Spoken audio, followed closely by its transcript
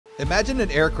Imagine an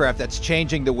aircraft that's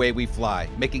changing the way we fly,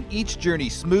 making each journey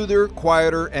smoother,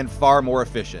 quieter, and far more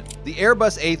efficient. The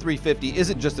Airbus A350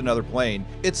 isn't just another plane,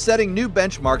 it's setting new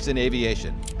benchmarks in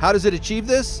aviation. How does it achieve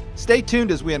this? Stay tuned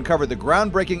as we uncover the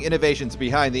groundbreaking innovations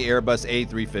behind the Airbus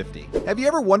A350. Have you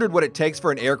ever wondered what it takes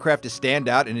for an aircraft to stand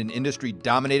out in an industry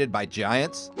dominated by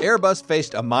giants? Airbus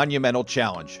faced a monumental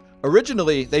challenge.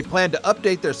 Originally, they planned to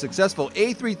update their successful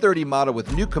A330 model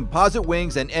with new composite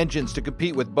wings and engines to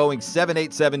compete with Boeing's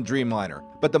 787 Dreamliner,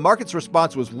 but the market's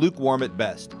response was lukewarm at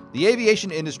best. The aviation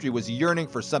industry was yearning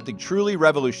for something truly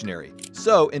revolutionary.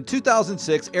 So, in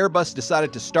 2006, Airbus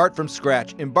decided to start from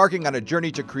scratch, embarking on a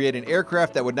journey to create an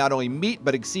aircraft that would not only meet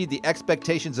but exceed the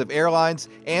expectations of airlines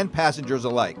and passengers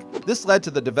alike. This led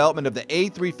to the development of the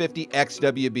A350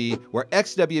 XWB, where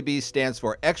XWB stands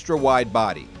for Extra Wide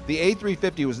Body. The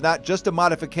A350 was not just a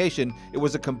modification, it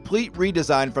was a complete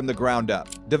redesign from the ground up.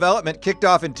 Development kicked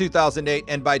off in 2008,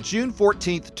 and by June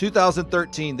 14,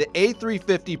 2013, the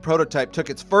A350 prototype took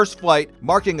its first flight,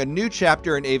 marking a new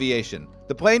chapter in aviation.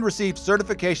 The plane received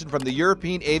certification from the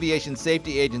European Aviation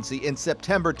Safety Agency in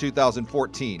September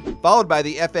 2014, followed by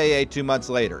the FAA 2 months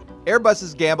later.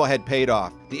 Airbus's gamble had paid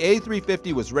off. The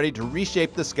A350 was ready to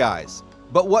reshape the skies.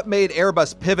 But what made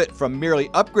Airbus pivot from merely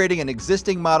upgrading an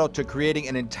existing model to creating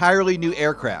an entirely new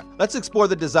aircraft? Let's explore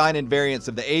the design and variants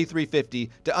of the A350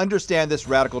 to understand this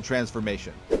radical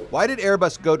transformation. Why did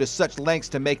Airbus go to such lengths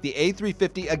to make the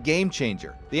A350 a game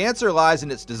changer? The answer lies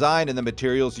in its design and the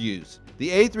materials used. The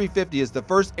A350 is the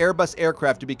first Airbus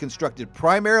aircraft to be constructed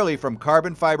primarily from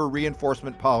carbon fiber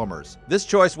reinforcement polymers. This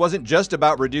choice wasn't just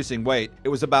about reducing weight, it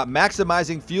was about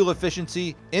maximizing fuel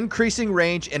efficiency, increasing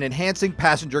range, and enhancing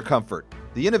passenger comfort.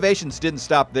 The innovations didn't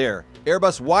stop there.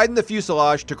 Airbus widened the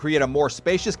fuselage to create a more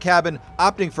spacious cabin,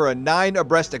 opting for a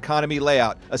 9-abreast economy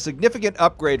layout, a significant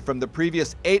upgrade from the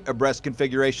previous 8-abreast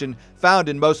configuration found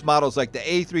in most models like the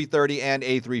A330 and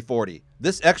A340.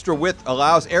 This extra width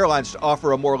allows airlines to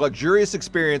offer a more luxurious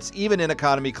experience even in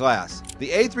economy class. The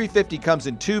A350 comes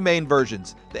in two main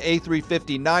versions, the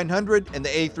A350-900 and the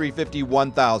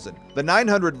A350-1000. The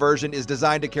 900 version is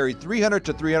designed to carry 300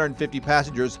 to 350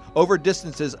 passengers over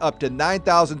distances up to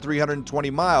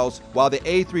 9,320 miles, while the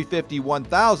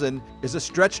A350-1000 is a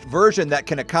stretched version that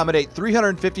can accommodate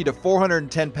 350 to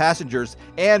 410 passengers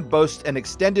and boasts an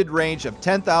extended range of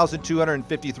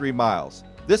 10,253 miles.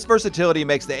 This versatility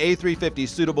makes the A350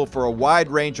 suitable for a wide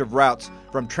range of routes,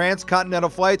 from transcontinental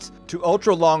flights to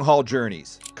ultra-long-haul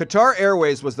journeys. Qatar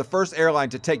Airways was the first airline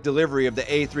to take delivery of the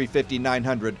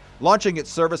A350-900, launching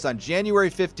its service on January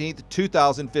 15,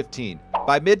 2015.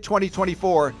 By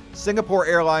mid-2024, Singapore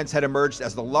Airlines had emerged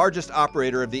as the largest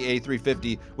operator of the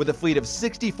A350 with a fleet of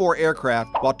 64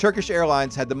 aircraft, while Turkish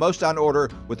Airlines had the most on order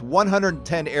with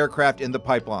 110 aircraft in the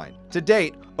pipeline. To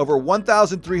date, over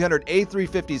 1,300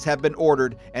 A350s have been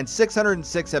ordered and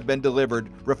 606 have been delivered,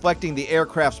 reflecting the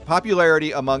aircraft's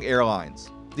popularity among airlines.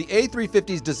 The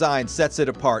A350's design sets it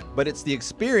apart, but it's the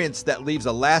experience that leaves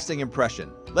a lasting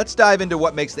impression. Let's dive into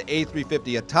what makes the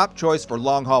A350 a top choice for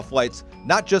long-haul flights,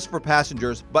 not just for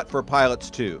passengers, but for pilots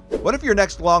too. What if your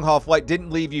next long-haul flight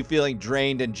didn't leave you feeling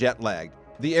drained and jet-lagged?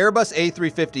 The Airbus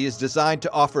A350 is designed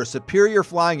to offer a superior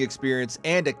flying experience,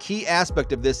 and a key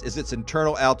aspect of this is its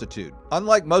internal altitude.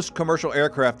 Unlike most commercial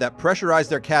aircraft that pressurize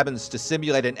their cabins to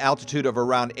simulate an altitude of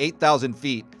around 8,000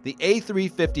 feet, the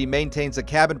A350 maintains a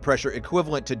cabin pressure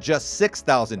equivalent to just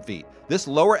 6,000 feet. This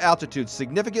lower altitude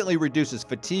significantly reduces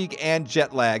fatigue and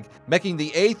jet lag, making the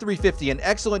A350 an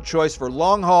excellent choice for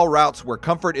long-haul routes where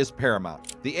comfort is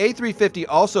paramount. The A350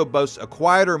 also boasts a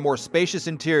quieter, more spacious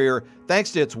interior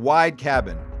thanks to its wide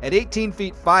cabin. At 18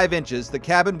 feet 5 inches, the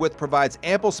cabin width provides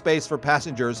ample space for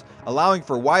passengers, allowing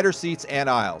for wider seats and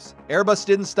aisles. Airbus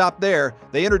didn't stop there.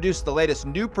 They introduced the latest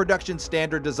new production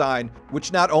standard design,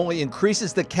 which not only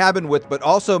increases the cabin width but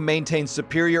also maintains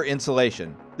superior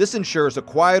insulation. This ensures a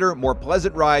quieter, more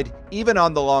pleasant ride even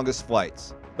on the longest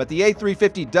flights. But the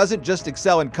A350 doesn't just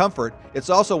excel in comfort, it's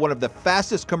also one of the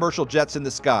fastest commercial jets in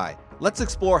the sky. Let's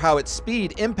explore how its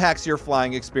speed impacts your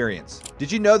flying experience.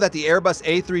 Did you know that the Airbus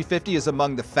A350 is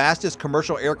among the fastest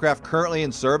commercial aircraft currently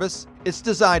in service? It's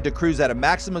designed to cruise at a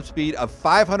maximum speed of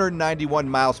 591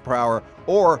 miles per hour,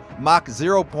 or Mach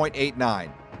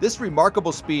 0.89. This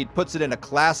remarkable speed puts it in a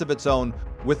class of its own,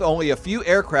 with only a few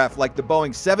aircraft like the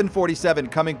Boeing 747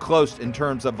 coming close in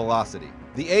terms of velocity.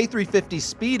 The A350's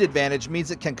speed advantage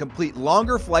means it can complete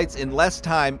longer flights in less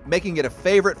time, making it a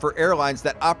favorite for airlines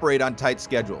that operate on tight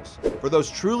schedules. For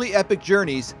those truly epic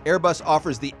journeys, Airbus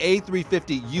offers the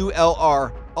A350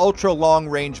 ULR Ultra Long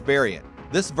Range variant.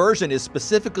 This version is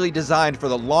specifically designed for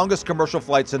the longest commercial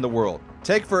flights in the world.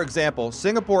 Take, for example,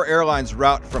 Singapore Airlines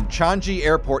route from Changi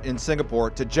Airport in Singapore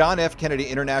to John F. Kennedy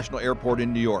International Airport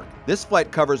in New York. This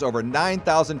flight covers over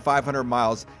 9,500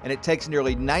 miles and it takes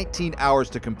nearly 19 hours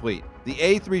to complete. The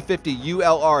A350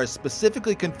 ULR is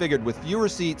specifically configured with fewer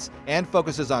seats and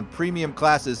focuses on premium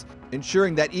classes,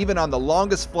 ensuring that even on the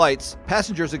longest flights,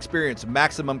 passengers experience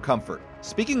maximum comfort.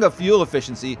 Speaking of fuel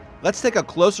efficiency, let's take a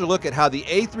closer look at how the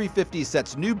A350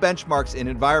 sets new benchmarks in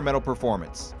environmental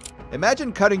performance.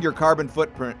 Imagine cutting your carbon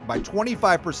footprint by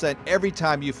 25% every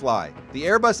time you fly. The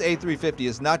Airbus A350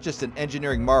 is not just an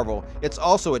engineering marvel, it's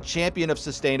also a champion of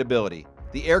sustainability.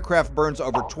 The aircraft burns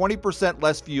over 20%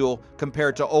 less fuel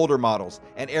compared to older models,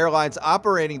 and airlines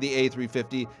operating the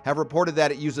A350 have reported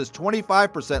that it uses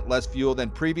 25% less fuel than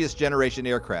previous generation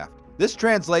aircraft. This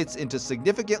translates into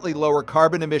significantly lower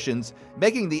carbon emissions,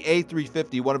 making the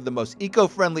A350 one of the most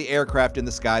eco-friendly aircraft in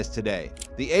the skies today.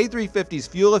 The A350's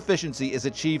fuel efficiency is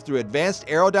achieved through advanced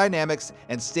aerodynamics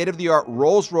and state-of-the-art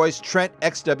Rolls-Royce Trent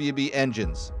XWB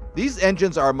engines. These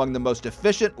engines are among the most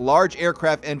efficient large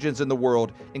aircraft engines in the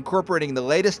world, incorporating the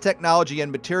latest technology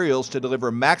and materials to deliver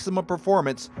maximum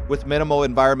performance with minimal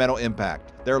environmental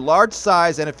impact. Their large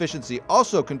size and efficiency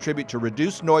also contribute to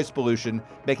reduced noise pollution,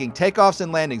 making takeoffs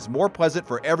and landings more pleasant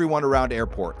for everyone around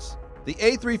airports. The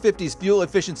A350's fuel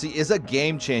efficiency is a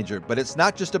game changer, but it's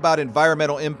not just about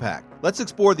environmental impact. Let's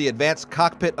explore the advanced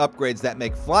cockpit upgrades that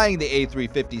make flying the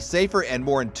A350 safer and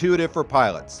more intuitive for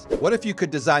pilots. What if you could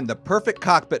design the perfect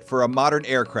cockpit for a modern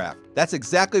aircraft? That's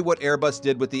exactly what Airbus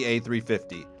did with the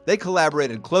A350. They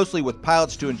collaborated closely with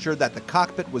pilots to ensure that the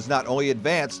cockpit was not only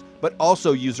advanced, but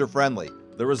also user-friendly.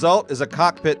 The result is a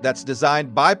cockpit that's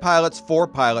designed by pilots for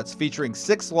pilots, featuring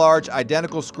 6 large,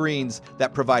 identical screens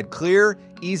that provide clear,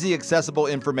 easy accessible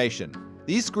information.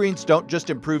 These screens don't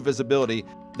just improve visibility,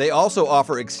 they also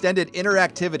offer extended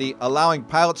interactivity, allowing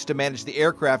pilots to manage the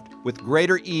aircraft with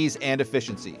greater ease and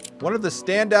efficiency. One of the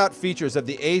standout features of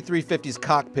the A350's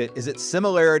cockpit is its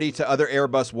similarity to other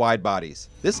Airbus widebodies.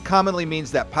 This commonly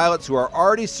means that pilots who are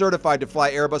already certified to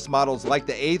fly Airbus models like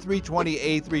the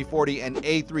A320, A340, and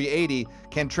A380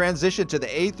 can transition to the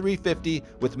A350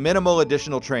 with minimal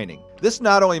additional training. This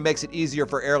not only makes it easier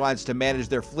for airlines to manage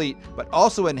their fleet, but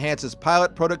also enhances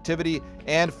pilot productivity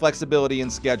and flexibility in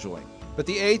scheduling. But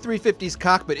the A350's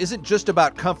cockpit isn't just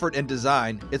about comfort and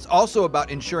design, it's also about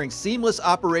ensuring seamless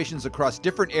operations across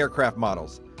different aircraft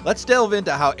models. Let's delve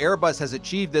into how Airbus has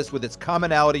achieved this with its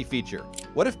commonality feature.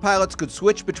 What if pilots could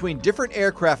switch between different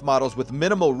aircraft models with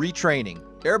minimal retraining?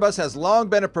 Airbus has long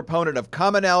been a proponent of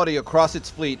commonality across its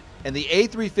fleet, and the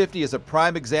A350 is a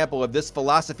prime example of this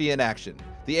philosophy in action.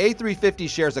 The A350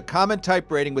 shares a common type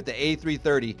rating with the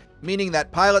A330, meaning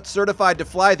that pilots certified to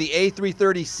fly the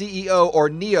A330 CEO or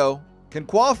NEO can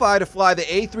qualify to fly the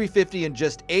A350 in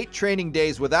just 8 training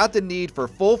days without the need for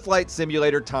full flight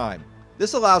simulator time.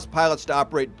 This allows pilots to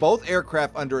operate both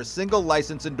aircraft under a single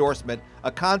license endorsement,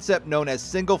 a concept known as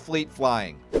single fleet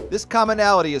flying. This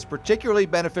commonality is particularly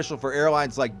beneficial for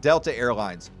airlines like Delta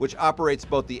Airlines, which operates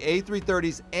both the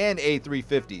A330s and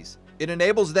A350s. It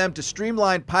enables them to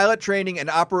streamline pilot training and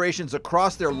operations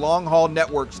across their long-haul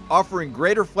networks, offering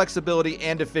greater flexibility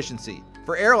and efficiency.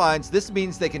 For airlines, this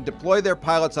means they can deploy their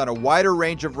pilots on a wider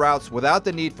range of routes without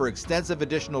the need for extensive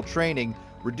additional training,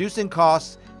 reducing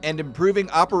costs and improving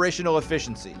operational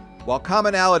efficiency. While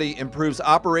commonality improves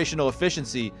operational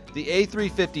efficiency, the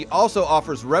A350 also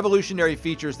offers revolutionary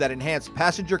features that enhance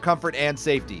passenger comfort and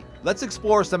safety. Let's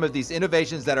explore some of these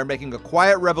innovations that are making a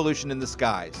quiet revolution in the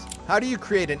skies. How do you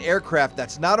create an aircraft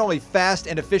that's not only fast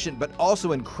and efficient, but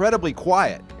also incredibly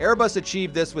quiet? Airbus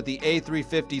achieved this with the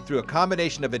A350 through a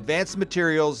combination of advanced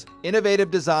materials,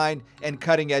 innovative design, and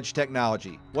cutting-edge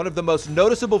technology. One of the most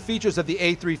noticeable features of the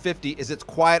A350 is its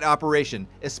quiet operation,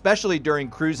 especially during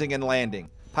cruising and landing.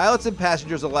 Pilots and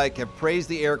passengers alike have praised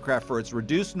the aircraft for its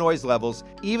reduced noise levels,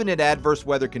 even in adverse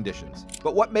weather conditions.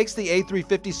 But what makes the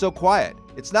A350 so quiet?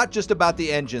 It's not just about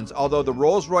the engines, although the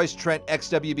Rolls-Royce Trent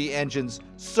XWB engines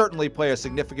certainly play a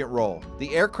significant role.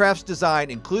 The aircraft's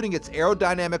design, including its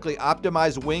aerodynamically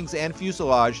optimized wings and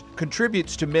fuselage,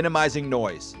 contributes to minimizing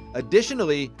noise.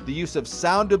 Additionally, the use of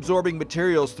sound-absorbing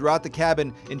materials throughout the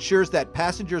cabin ensures that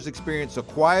passengers experience a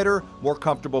quieter, more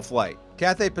comfortable flight.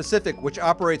 Cathay Pacific, which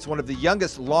operates one of the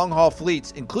youngest long-haul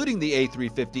fleets, including the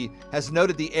A350, has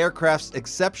noted the aircraft's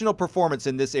exceptional performance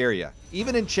in this area.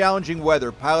 Even in challenging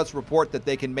weather, pilots report that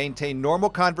they can maintain normal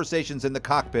conversations in the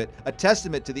cockpit, a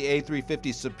testament to the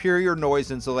A350's superior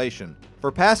noise insulation.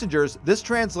 For passengers, this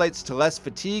translates to less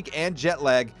fatigue and jet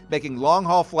lag, making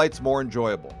long-haul flights more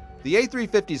enjoyable. The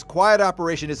A350's quiet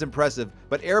operation is impressive,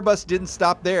 but Airbus didn't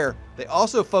stop there. They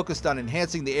also focused on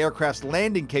enhancing the aircraft's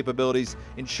landing capabilities,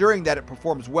 ensuring that it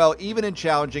performs well even in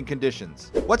challenging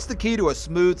conditions. What's the key to a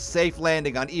smooth, safe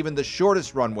landing on even the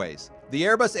shortest runways? The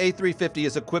Airbus A350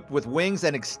 is equipped with wings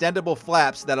and extendable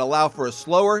flaps that allow for a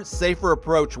slower, safer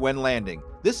approach when landing.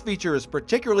 This feature is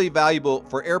particularly valuable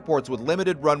for airports with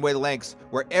limited runway lengths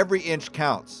where every inch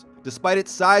counts. Despite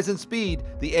its size and speed,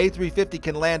 the A350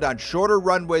 can land on shorter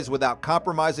runways without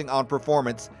compromising on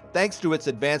performance, thanks to its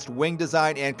advanced wing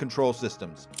design and control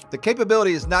systems. The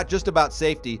capability is not just about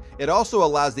safety, it also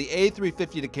allows the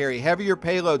A350 to carry heavier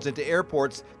payloads into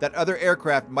airports that other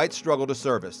aircraft might struggle to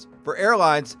service. For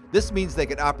airlines, this means they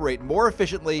can operate more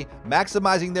efficiently,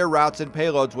 maximizing their routes and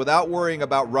payloads without worrying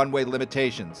about runway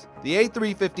limitations. The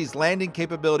A350's landing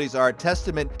capabilities are a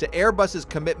testament to Airbus's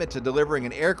commitment to delivering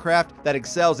an aircraft that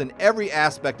excels in every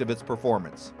aspect of its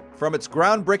performance. From its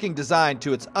groundbreaking design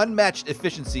to its unmatched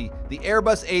efficiency, the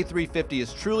Airbus A350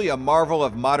 is truly a marvel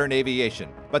of modern aviation.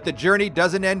 But the journey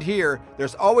doesn't end here.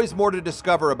 There's always more to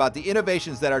discover about the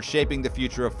innovations that are shaping the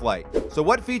future of flight. So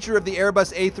what feature of the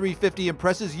Airbus A350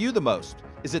 impresses you the most?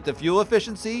 Is it the fuel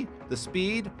efficiency, the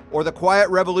speed, or the quiet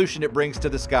revolution it brings to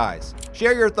the skies?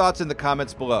 Share your thoughts in the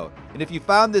comments below. And if you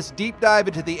found this deep dive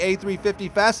into the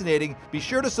A350 fascinating, be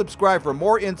sure to subscribe for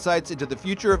more insights into the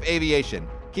future of aviation.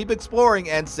 Keep exploring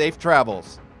and safe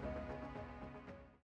travels.